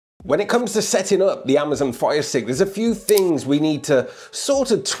When it comes to setting up the Amazon Fire Stick, there's a few things we need to sort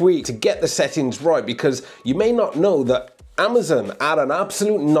of tweak to get the settings right, because you may not know that Amazon are an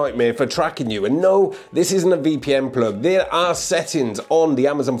absolute nightmare for tracking you. And no, this isn't a VPN plug. There are settings on the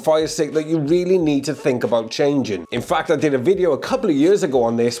Amazon Fire Stick that you really need to think about changing. In fact, I did a video a couple of years ago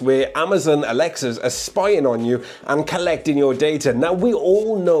on this where Amazon Alexas are spying on you and collecting your data. Now, we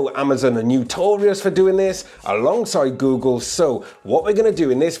all know Amazon are notorious for doing this alongside Google. So what we're going to do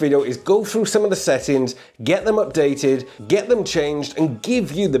in this video is go through some of the settings, get them updated, get them changed, and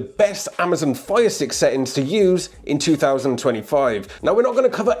give you the best Amazon Fire Stick settings to use in 2025. Now, we're not going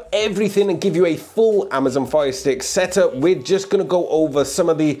to cover everything and give you a full Amazon Fire Stick setup. We're just going to go over some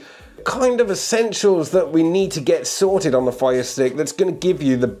of the kind of essentials that we need to get sorted on the Fire Stick that's going to give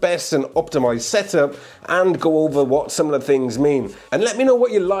you the best and optimized setup, and go over what some of the things mean. And let me know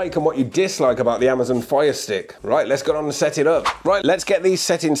what you like and what you dislike about the Amazon Fire Stick. Right, let's go on and set it up. Right, let's get these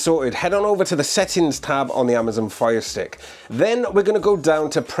settings sorted. Head on over to the settings tab on the Amazon Fire Stick. Then we're going to go down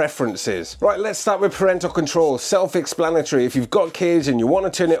to preferences. Right, let's start with parental control. Self-explanatory. If you've got kids and you want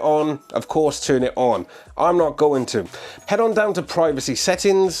to turn it on, of course turn it on. I'm not going to. Head on down to privacy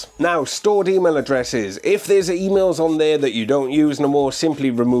settings. Now, stored email addresses. If there's emails on there that you don't use no more,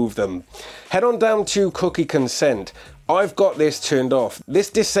 simply remove them. Head on down to cookie consent. I've got this turned off. This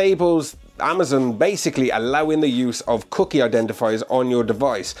disables Amazon basically allowing the use of cookie identifiers on your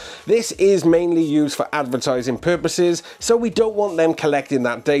device. This is mainly used for advertising purposes, so we don't want them collecting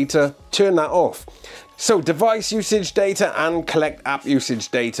that data. Turn that off. So device usage data and collect app usage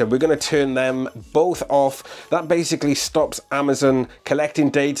data, we're going to turn them both off. That basically stops Amazon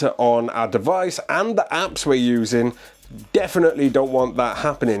collecting data on our device and the apps we're using. Definitely don't want that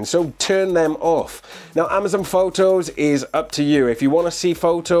happening, so turn them off. Now, Amazon Photos is up to you. If you want to see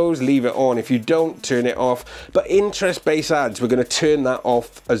photos, leave it on. If you don't, turn it off. But interest-based ads, we're going to turn that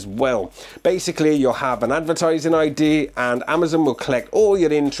off as well. Basically, you'll have an advertising ID and Amazon will collect all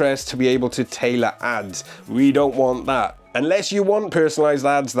your interest to be able to tailor ads. We don't want that. Unless you want personalized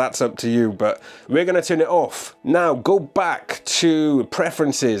ads, that's up to you, but we're going to turn it off. Now, go back to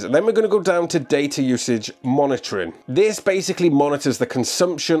preferences, and then we're going to go down to data usage monitoring. This basically monitors the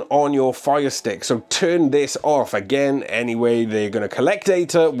consumption on your Fire Stick, so turn this off. Again, anyway, they're going to collect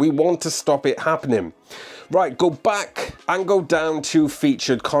data. We want to stop it happening. Right, go back and go down to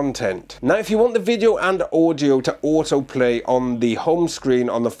featured content. Now, if you want the video and audio to autoplay on the home screen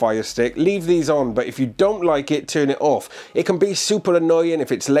on the Fire Stick, leave these on, but if you don't like it, turn it off. It can be super annoying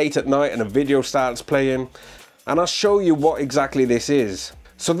if it's late at night and a video starts playing, and I'll show you what exactly this is.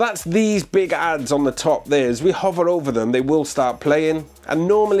 So that's these big ads on the top there. As we hover over them, they will start playing. And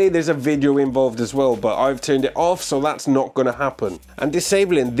normally there's a video involved as well, but I've turned it off, so that's not going to happen. And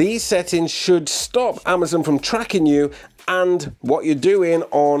disabling these settings should stop Amazon from tracking you and what you're doing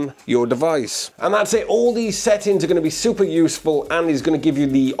on your device. And that's it. All these settings are going to be super useful and is going to give you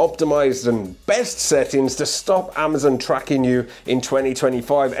the optimized and best settings to stop Amazon tracking you in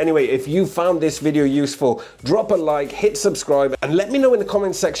 2025. Anyway, if you found this video useful, drop a like, hit subscribe, and let me know in the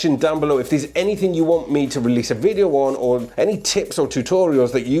comment section down below if there's anything you want me to release a video on, or any tips or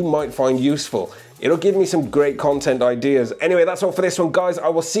tutorials that you might find useful. It'll give me some great content ideas. Anyway, that's all for this one, guys. I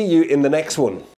will see you in the next one.